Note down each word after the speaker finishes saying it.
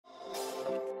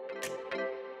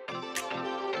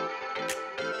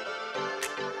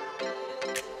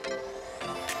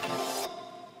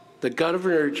The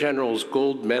Governor General's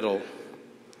Gold Medal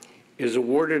is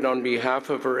awarded on behalf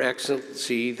of Her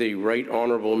Excellency, the Right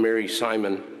Honourable Mary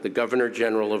Simon, the Governor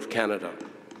General of Canada.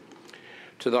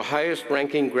 To the highest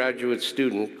ranking graduate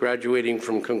student graduating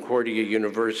from Concordia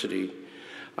University,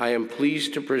 I am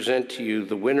pleased to present to you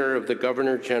the winner of the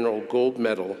Governor General Gold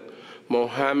Medal,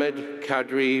 Mohamed,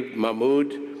 Kadry,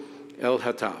 Mahmoud,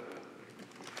 Elhattab.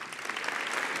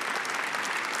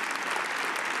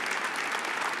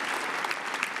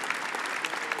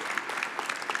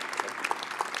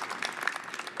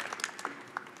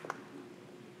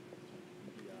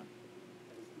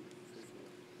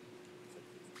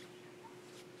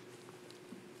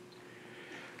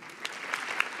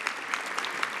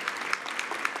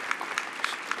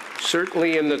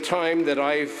 Certainly in the time that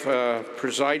I've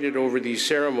presided over these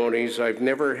ceremonies, I've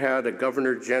never had a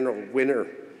Governor General winner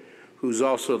who's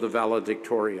also the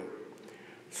valedictorian.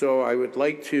 So I would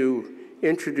like to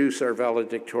introduce our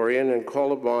valedictorian and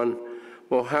call upon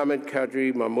Mohamed,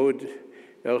 Kadry, Mahmoud,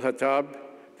 Elhattab,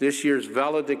 this year's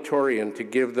valedictorian, to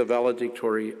give the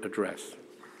valedictory address.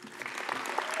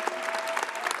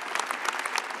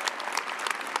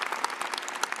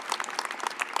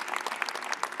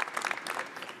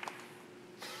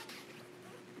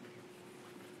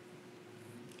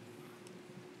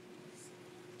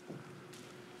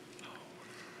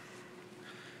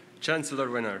 Chancellor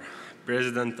winner,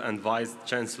 President and Vice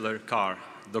Chancellor Carr,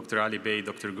 Dr. Ali Bey,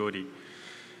 Dr. Cody,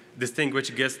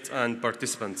 distinguished guests and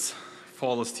participants,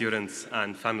 fellow students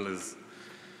and families,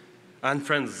 and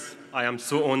friends, I am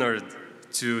so honored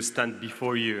to stand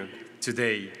before you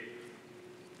today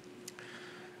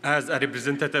as a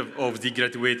representative of the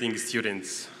graduating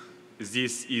students.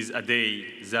 This is a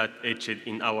day that etched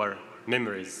in our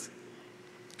memories.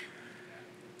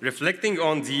 Reflecting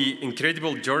on the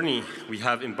incredible journey we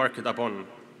have embarked upon,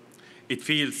 it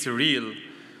feels surreal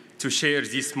to share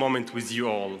this moment with you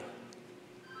all.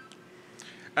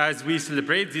 As we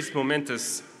celebrate this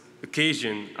momentous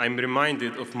occasion, I'm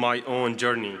reminded of my own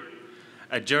journey,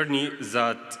 a journey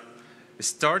that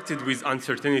started with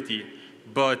uncertainty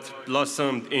but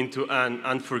blossomed into an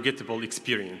unforgettable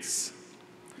experience.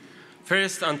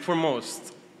 First and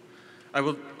foremost,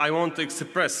 I want to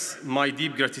express my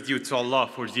deep gratitude to Allah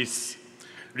for this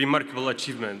remarkable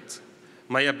achievement.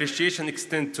 My appreciation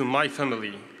extends to my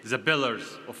family, the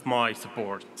pillars of my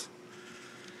support.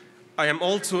 I am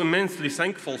also immensely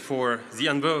thankful for the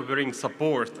unwavering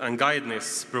support and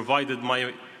guidance provided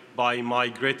by my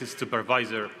greatest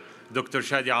supervisor, Dr.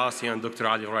 Shadi Asi and Dr.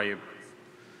 Ali Raib,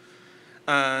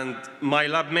 and my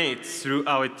lab mates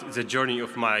throughout the journey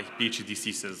of my PhD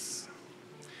thesis.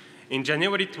 In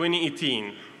January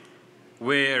 2018,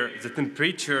 where the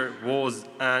temperature was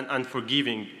an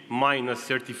unforgiving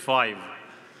 -35,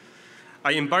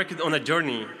 I embarked on a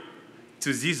journey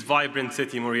to this vibrant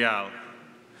city, Montreal,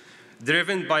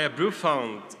 driven by a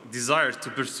profound desire to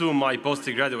pursue my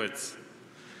postgraduate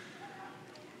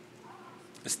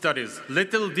studies.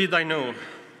 Little did I know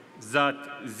that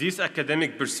this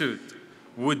academic pursuit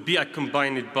would be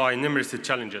accompanied by numerous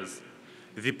challenges.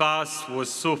 The path was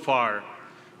so far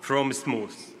from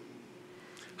smooth.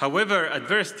 However,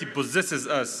 adversity possesses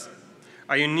us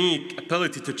a unique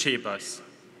ability to shape us.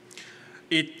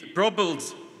 It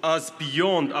propels us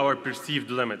beyond our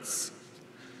perceived limits,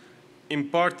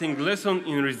 imparting lessons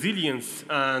in resilience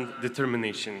and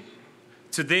determination.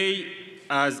 Today,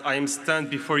 as I am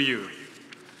stand before you,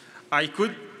 I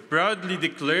could proudly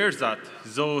declare that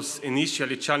those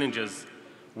initial challenges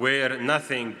were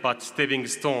nothing but stepping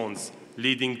stones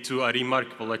leading to a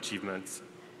remarkable achievement.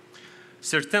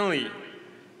 Certainly,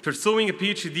 pursuing a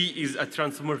PhD is a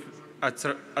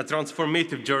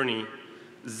transformative journey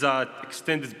that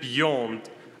extends beyond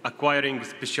acquiring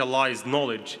specialized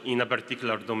knowledge in a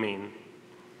particular domain.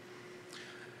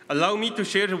 Allow me to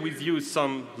share with you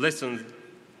some lessons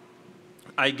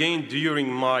I gained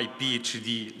during my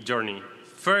PhD journey.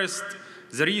 First,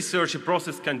 the research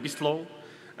process can be slow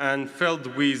and filled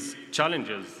with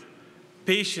challenges.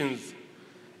 Patience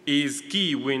is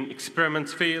key when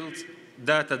experiments fail,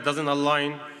 data doesn't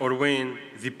align, or when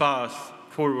the path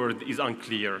forward is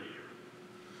unclear.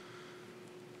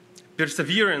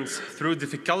 Perseverance through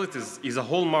difficulties is a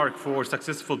hallmark for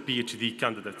successful PhD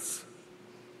candidates.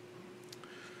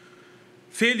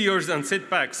 Failures and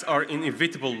setbacks are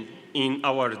inevitable in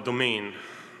our domain.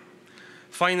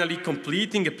 Finally,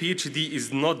 completing a PhD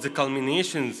is not the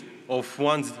culmination of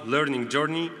one's learning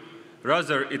journey,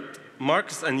 rather it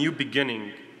marks a new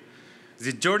beginning.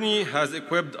 The journey has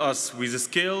equipped us with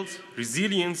skills,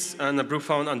 resilience, and a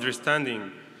profound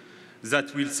understanding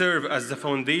that will serve as the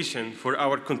foundation for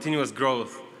our continuous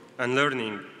growth and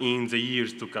learning in the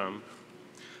years to come.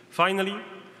 Finally,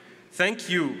 Thank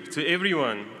you to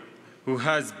everyone who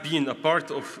has been a part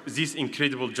of this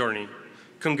incredible journey.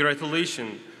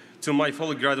 Congratulations to my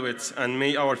fellow graduates, and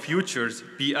may our futures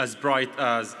be as bright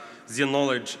as the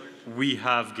knowledge we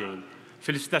have gained.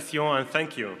 Félicitations and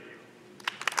thank you.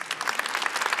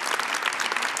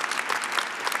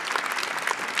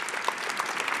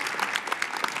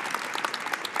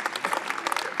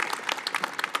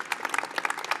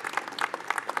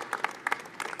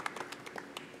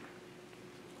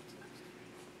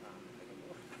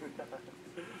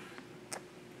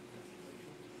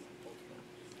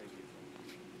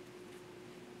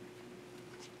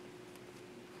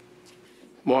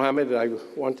 Mohamed, I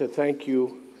want to thank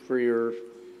you for your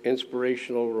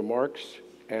inspirational remarks.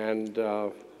 And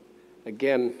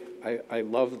again, I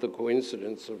love the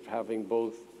coincidence of having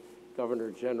both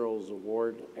Governor General's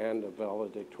Award and a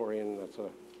valedictorian. That's an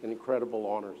incredible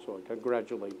honor, so I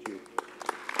congratulate you.